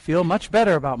night. I feel much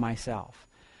better about myself.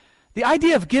 The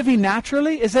idea of giving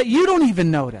naturally is that you don't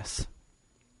even notice.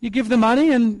 You give the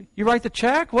money and you write the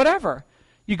check, whatever.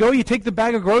 You go, you take the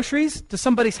bag of groceries to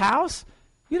somebody's house.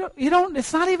 You don't,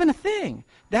 it's not even a thing.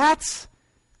 That's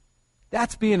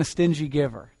being a stingy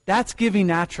giver. That's giving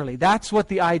naturally. That's what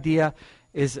the idea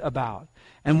is about.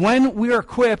 And when we are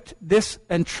equipped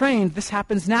and trained, this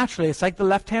happens naturally. It's like the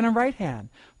left hand and right hand.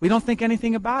 We don't think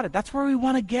anything about it. That's where we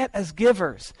want to get as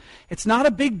givers. It's not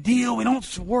a big deal. We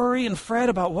don't worry and fret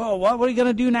about, what are you going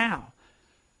to do now?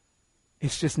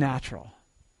 It's just natural.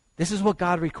 This is what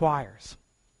God requires.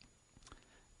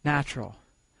 Natural.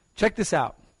 Check this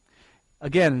out.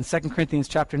 Again, in 2 Corinthians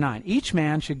chapter 9. Each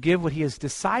man should give what he has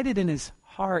decided in his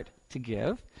heart to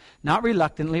give, not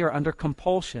reluctantly or under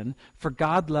compulsion, for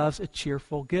God loves a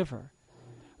cheerful giver.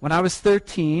 When I was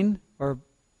 13 or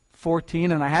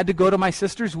 14 and I had to go to my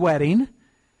sister's wedding,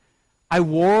 I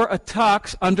wore a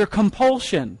tux under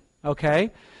compulsion,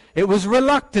 okay? It was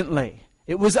reluctantly.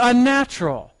 It was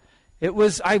unnatural.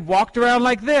 I walked around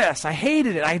like this. I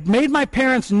hated it. I made my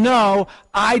parents know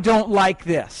I don't like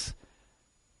this.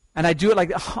 And I do it like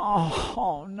that.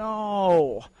 Oh,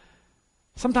 no.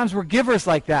 Sometimes we're givers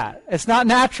like that. It's not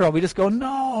natural. We just go,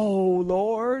 no,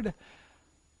 Lord.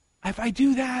 If I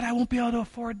do that, I won't be able to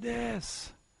afford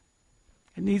this.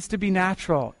 It needs to be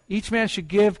natural. Each man should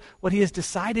give what he has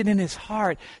decided in his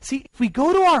heart. See, if we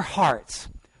go to our hearts,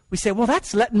 we say, well,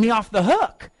 that's letting me off the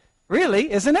hook.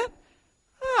 Really, isn't it?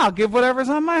 I'll give whatever's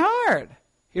on my heart.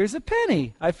 Here's a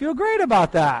penny. I feel great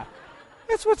about that.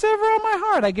 It's whatever on my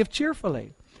heart. I give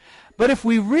cheerfully. But if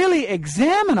we really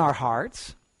examine our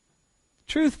hearts,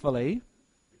 truthfully,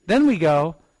 then we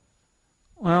go,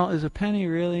 well, is a penny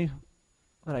really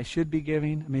what I should be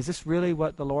giving? I mean, is this really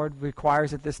what the Lord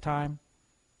requires at this time?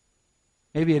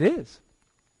 Maybe it is.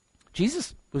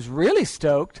 Jesus was really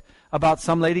stoked about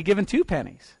some lady giving 2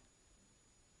 pennies.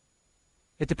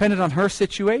 It depended on her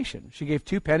situation. She gave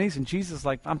 2 pennies, and Jesus,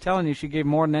 like, I'm telling you, she gave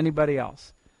more than anybody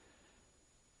else.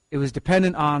 It was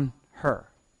dependent on her.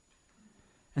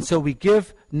 And so we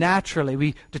give naturally.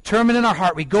 We determine in our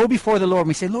heart. We go before the Lord, and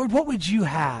we say, Lord, what would you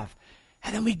have?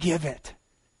 And then we give it.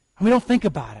 And we don't think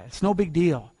about it. It's no big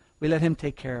deal. We let him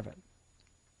take care of it.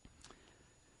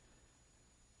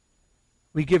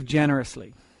 We give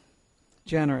generously.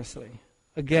 Generously.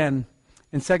 Again,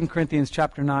 in 2 Corinthians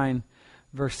chapter 9,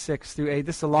 verse 6 through 8.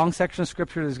 This is a long section of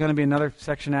Scripture. There's going to be another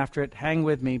section after it. Hang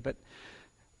with me. But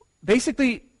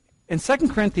basically, in 2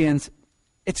 Corinthians,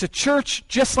 it's a church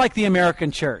just like the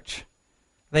American church.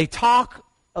 They talk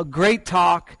a great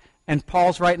talk, and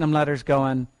Paul's writing them letters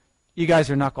going, you guys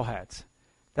are knuckleheads.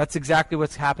 That's exactly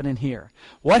what's happening here.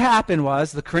 What happened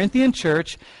was the Corinthian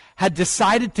church had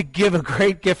decided to give a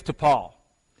great gift to Paul.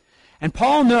 And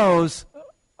Paul knows,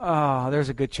 there's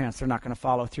a good chance they're not going to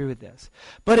follow through with this.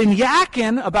 But in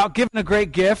yakking about giving a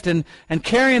great gift and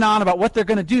carrying on about what they're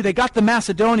going to do, they got the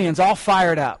Macedonians all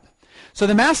fired up. So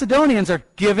the Macedonians are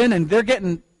giving, and they're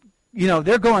getting,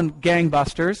 they're going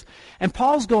gangbusters. And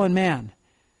Paul's going, man,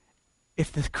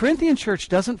 if the Corinthian church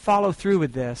doesn't follow through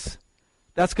with this,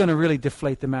 that's going to really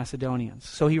deflate the Macedonians.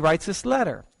 So he writes this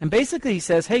letter. And basically he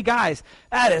says, hey guys,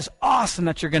 that is awesome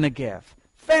that you're going to give.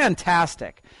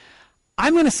 Fantastic.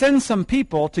 I'm going to send some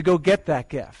people to go get that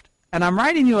gift. And I'm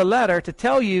writing you a letter to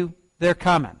tell you they're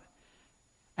coming.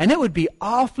 And it would be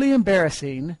awfully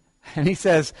embarrassing, and he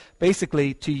says,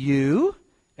 basically, to you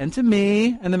and to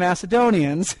me and the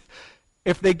Macedonians,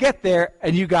 if they get there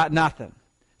and you got nothing.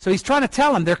 So he's trying to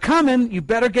tell them, they're coming, you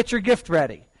better get your gift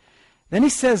ready. Then he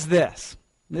says this.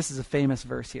 This is a famous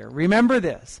verse here. Remember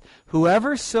this.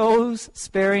 Whoever sows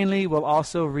sparingly will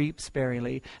also reap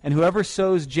sparingly, and whoever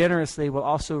sows generously will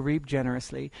also reap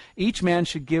generously. Each man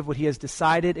should give what he has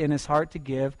decided in his heart to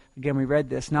give. Again, we read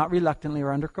this, not reluctantly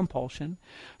or under compulsion.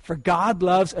 For God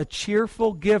loves a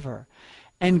cheerful giver,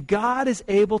 and God is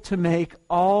able to make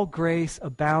all grace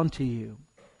abound to you.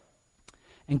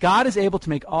 And God is able to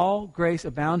make all grace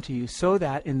abound to you, so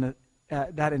that in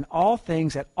all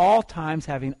things, at all times,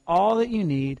 having all that you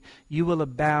need, you will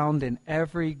abound in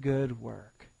every good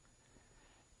work.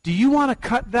 Do you want to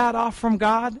cut that off from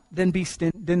God? Then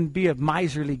be a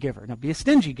miserly giver. Now, be a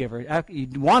stingy giver. You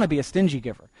want to be a stingy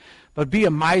giver. But be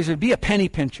a miser, be a penny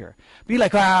pincher. Be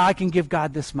like, I can give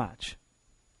God this much.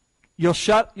 You'll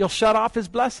shut off his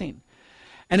blessing.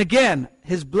 And again,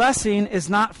 his blessing is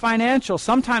not financial.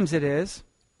 Sometimes it is.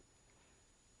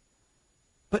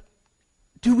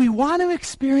 Do we want to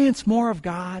experience more of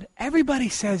God? Everybody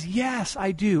says, yes,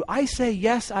 I do. I say,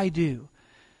 yes, I do.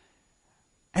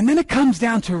 And then it comes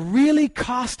down to really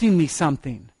costing me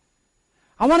something.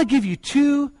 I want to give you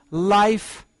 2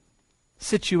 life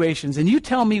situations, and you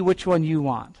tell me which one you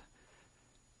want.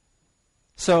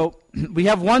 So we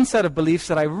have one set of beliefs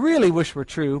that I really wish were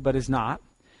true, but is not.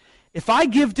 If I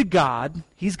give to God,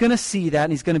 he's going to see that,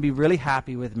 and he's going to be really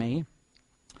happy with me,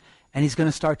 and he's going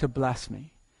to start to bless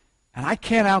me. And I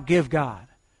can't outgive God.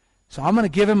 So I'm going to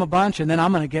give him a bunch, and then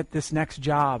I'm going to get this next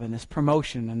job and this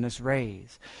promotion and this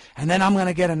raise. And then I'm going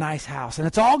to get a nice house. And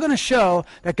it's all going to show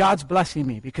that God's blessing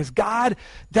me, because God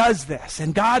does this.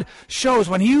 And God shows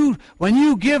when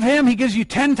you give him, he gives you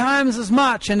 10 times as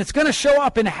much. And it's going to show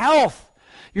up in health.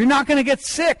 You're not going to get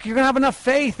sick. You're going to have enough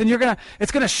faith. And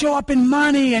it's going to show up in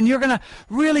money. And you're going to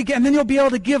really and then you'll be able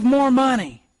to give more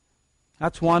money.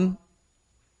 That's one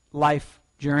life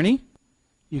journey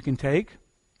you can take.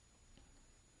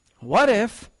 What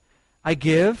if I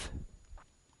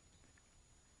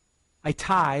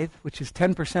tithe, which is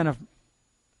 10% of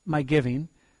my giving,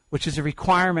 which is a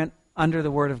requirement under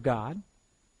the Word of God,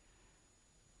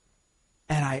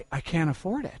 and I can't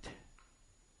afford it?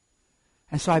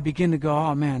 And so I begin to go,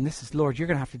 oh man, Lord, you're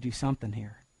going to have to do something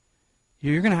here.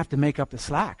 You're going to have to make up the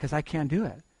slack because I can't do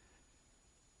it.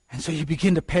 And so you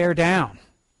begin to pare down.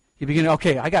 You begin to,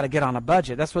 okay, I got to get on a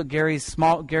budget. That's what Gary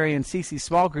and Cece's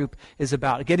small group is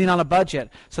about, getting on a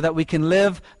budget so that we can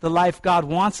live the life God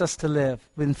wants us to live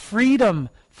in freedom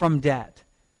from debt.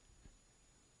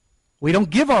 We don't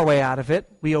give our way out of it.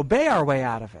 We obey our way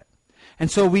out of it. And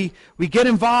so we get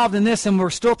involved in this and we're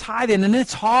still tithing and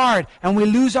it's hard and we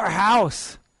lose our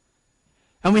house.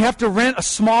 And we have to rent a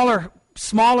smaller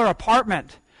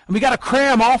apartment. And we got to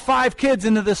cram all 5 kids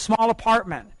into this small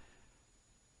apartment.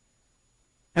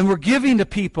 And we're giving to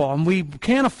people and we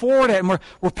can't afford it. And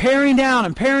we're paring down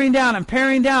and paring down and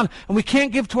paring down. And we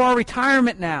can't give to our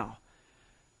retirement now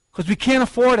because we can't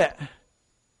afford it.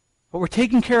 But we're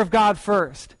taking care of God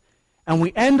first. And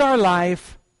we end our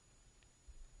life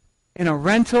in a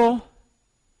rental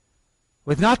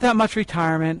with not that much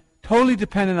retirement, totally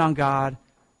dependent on God.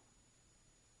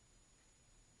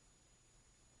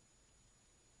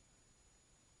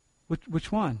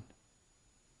 Which one?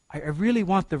 I really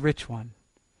want the rich one.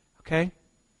 Okay?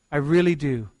 I really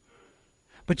do.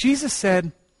 But Jesus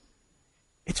said,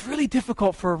 it's really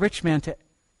difficult for a rich man to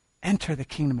enter the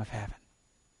kingdom of heaven.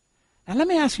 Now let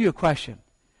me ask you a question.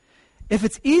 If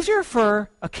it's easier for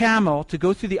a camel to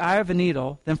go through the eye of a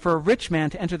needle than for a rich man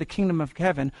to enter the kingdom of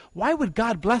heaven, why would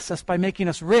God bless us by making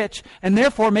us rich and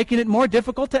therefore making it more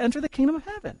difficult to enter the kingdom of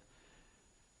heaven?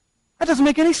 That doesn't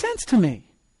make any sense to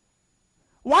me.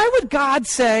 Why would God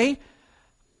say,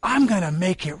 I'm going to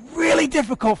make it really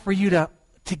difficult for you to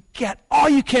get all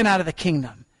you can out of the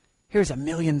kingdom? Here's $1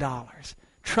 million.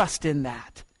 Trust in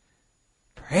that.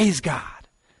 Praise God.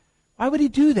 Why would he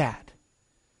do that?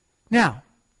 Now,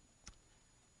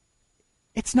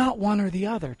 it's not one or the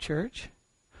other, church.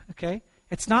 Okay?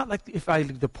 It's not like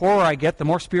the poorer I get, the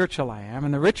more spiritual I am,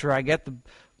 and the richer I get, the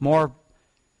more.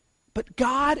 But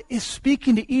God is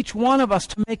speaking to each one of us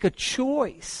to make a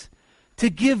choice, to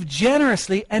give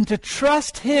generously and to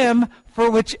trust him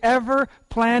for whichever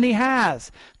plan he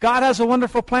has. God has a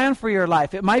wonderful plan for your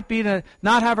life. It might be to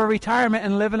not have a retirement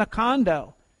and live in a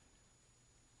condo,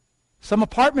 some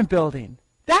apartment building.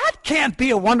 That can't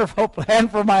be a wonderful plan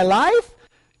for my life.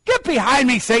 Get behind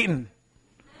me, Satan.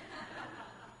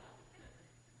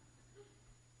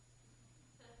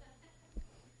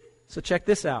 So check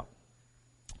this out.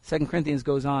 2 Corinthians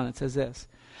goes on. It says this.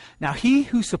 Now he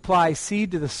who supplies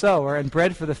seed to the sower and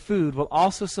bread for the food will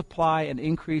also supply and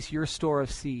increase your store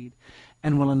of seed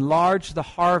and will enlarge the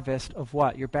harvest of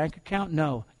what? Your bank account?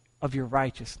 No, of your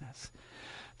righteousness.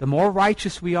 The more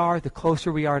righteous we are, the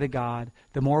closer we are to God,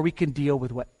 the more we can deal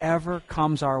with whatever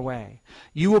comes our way.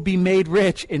 You will be made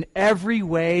rich in every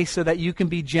way so that you can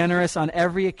be generous on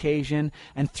every occasion,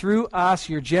 and through us,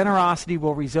 your generosity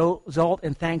will result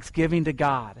in thanksgiving to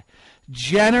God.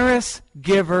 Generous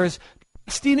givers,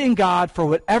 trusting in God for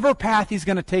whatever path he's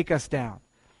going to take us down.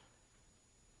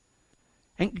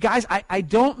 And guys, I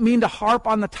don't mean to harp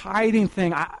on the tithing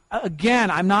thing.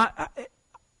 I'm not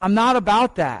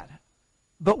about that.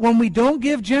 But when we don't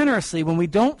give generously, when we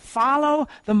don't follow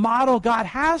the model God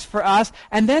has for us,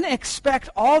 and then expect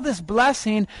all this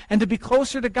blessing and to be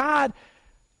closer to God,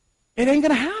 it ain't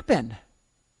going to happen.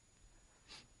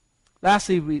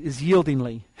 Lastly is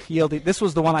yieldingly. This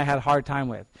was the one I had a hard time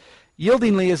with.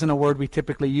 Yieldingly isn't a word we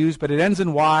typically use, but it ends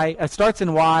in Y. It starts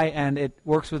in Y, and it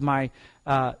works with my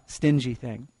stingy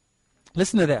thing.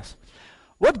 Listen to this.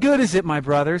 What good is it, my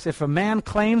brothers, if a man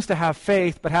claims to have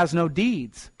faith but has no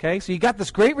deeds? Okay, so you got this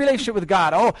great relationship with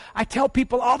God. Oh, I tell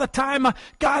people all the time,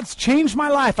 God's changed my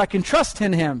life. I can trust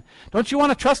in him. Don't you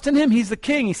want to trust in him? He's the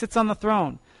king. He sits on the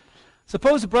throne.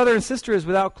 Suppose a brother and sister is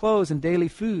without clothes and daily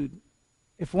food.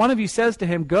 If one of you says to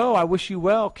him, go, I wish you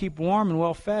well, keep warm and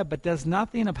well fed, but does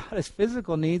nothing about his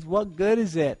physical needs, what good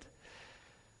is it?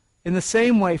 In the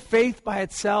same way, faith by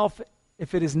itself,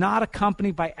 if it is not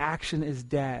accompanied by action, is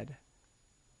dead.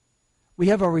 We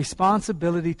have a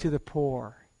responsibility to the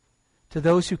poor, to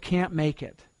those who can't make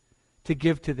it, to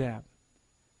give to them.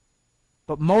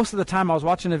 But most of the time, I was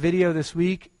watching a video this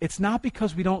week, it's not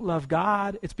because we don't love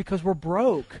God, it's because we're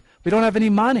broke. We don't have any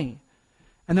money.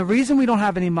 And the reason we don't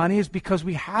have any money is because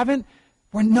we're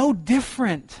no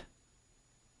different.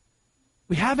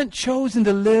 We haven't chosen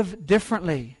to live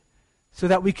differently so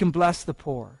that we can bless the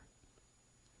poor.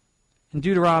 In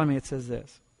Deuteronomy, it says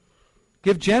this.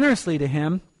 Give generously to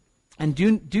him, and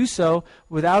do so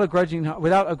without a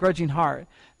grudging heart.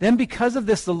 Then because of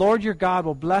this, the Lord your God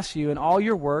will bless you in all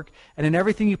your work and in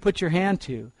everything you put your hand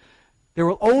to. There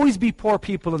will always be poor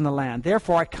people in the land.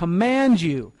 Therefore, I command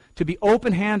you to be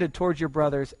open-handed towards your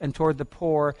brothers and toward the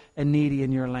poor and needy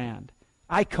in your land.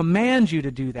 I command you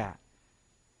to do that.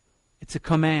 It's a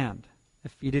command,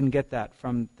 if you didn't get that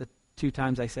from the 2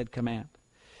 times I said command.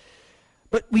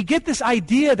 But we get this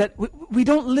idea that we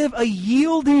don't live a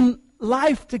yielding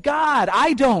life to God.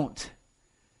 I don't.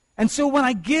 And so when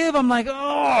I give, I'm like,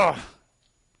 oh,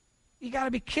 you got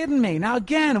to be kidding me. Now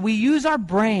again, we use our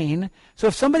brain. So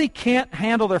if somebody can't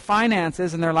handle their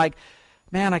finances and they're like,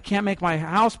 man, I can't make my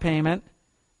house payment,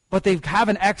 but they have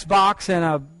an Xbox and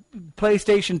a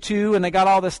PlayStation 2 and they got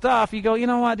all this stuff, you go, you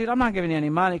know what, dude, I'm not giving you any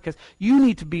money because you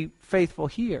need to be faithful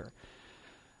here.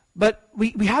 But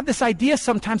we have this idea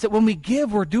sometimes that when we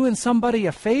give, we're doing somebody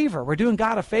a favor. We're doing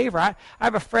God a favor. I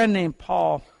have a friend named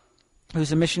Paul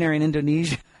who's a missionary in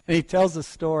Indonesia, and he tells a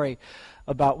story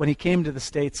about when he came to the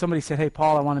States. Somebody said, hey,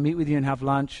 Paul, I want to meet with you and have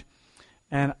lunch,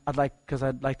 and I'd like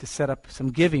to set up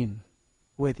some giving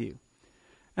with you.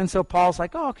 And so Paul's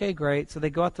like, oh, okay, great. So they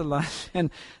go out to lunch,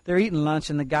 and they're eating lunch,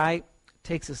 and the guy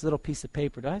takes this little piece of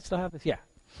paper. Do I still have this? Yeah.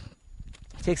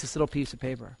 He takes this little piece of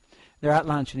paper. They're at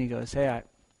lunch, and he goes, hey,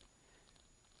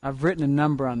 I've written a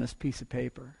number on this piece of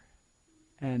paper.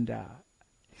 And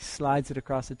he slides it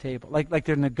across the table, like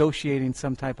they're negotiating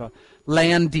some type of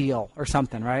land deal or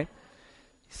something, right?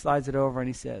 He slides it over, and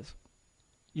he says,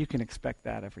 you can expect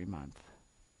that every month.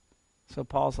 So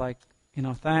Paul's like,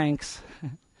 thanks.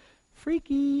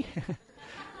 Freaky.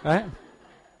 Right?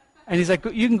 And he's like,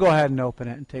 you can go ahead and open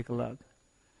it and take a look.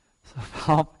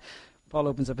 So Paul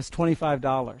opens up. It's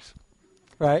 $25.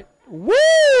 Right?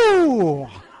 Woo!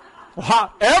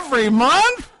 Wow. Every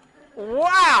month?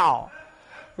 Wow.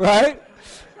 Right?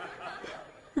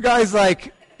 The guy's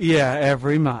like, yeah,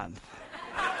 every month.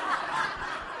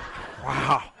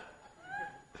 Wow.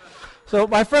 So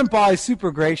my friend Paul is super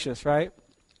gracious, right?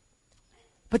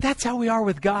 But that's how we are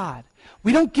with God.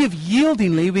 We don't give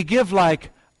yieldingly. We give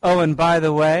like, oh, and by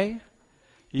the way,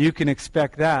 you can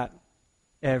expect that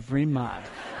every month.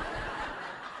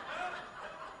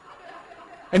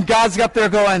 And God's up there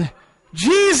going,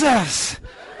 Jesus,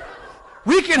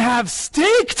 we can have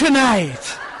steak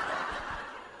tonight.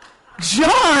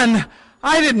 John,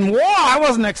 I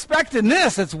wasn't expecting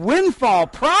this. It's windfall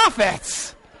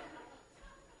profits.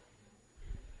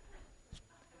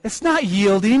 It's not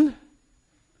yielding.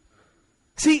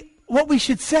 See, what we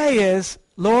should say is,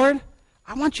 Lord,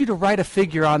 I want you to write a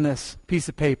figure on this piece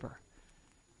of paper.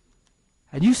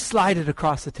 And you slide it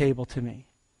across the table to me.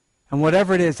 And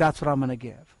whatever it is, that's what I'm going to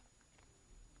give.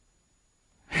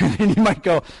 And then you might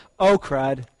go, oh,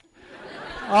 crud.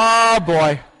 Oh,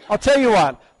 boy. I'll tell you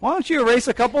what. Why don't you erase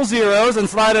a couple zeros and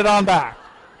slide it on back?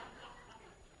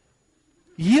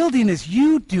 Yielding is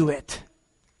you do it.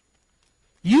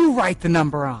 You write the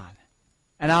number on.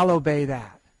 And I'll obey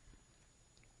that.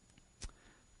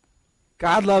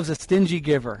 God loves a stingy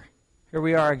giver. Here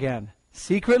we are again.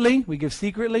 Secretly, we give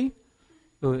secretly.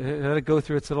 Ooh, let it go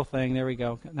through its little thing. There we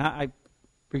go. Now, I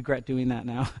regret doing that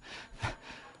now.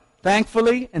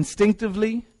 Thankfully,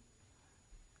 instinctively,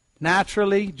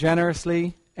 naturally,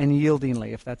 generously, and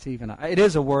yieldingly, if that's even. It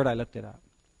is a word, I looked it up.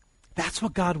 That's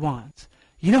what God wants.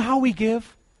 You know how we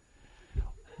give?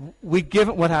 We give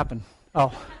it, what happened?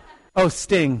 Oh,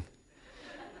 sting.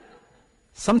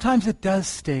 Sometimes it does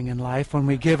sting in life when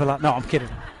we give a lot. No, I'm kidding.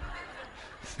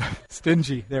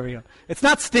 Stingy, there we go. It's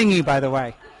not stingy, by the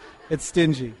way. It's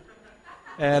stingy.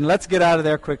 And let's get out of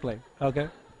there quickly, okay?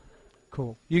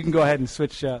 Cool. You can go ahead and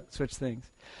switch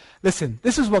things. Listen,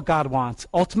 this is what God wants.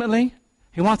 Ultimately,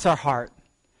 He wants our heart.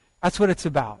 That's what it's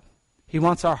about. He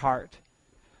wants our heart.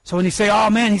 So when you say, oh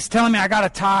man, He's telling me I got to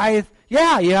tithe.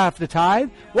 Yeah, you have to tithe.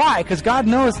 Why? Because God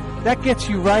knows that gets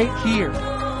you right here.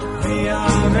 We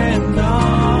are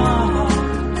enough.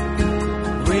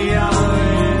 We are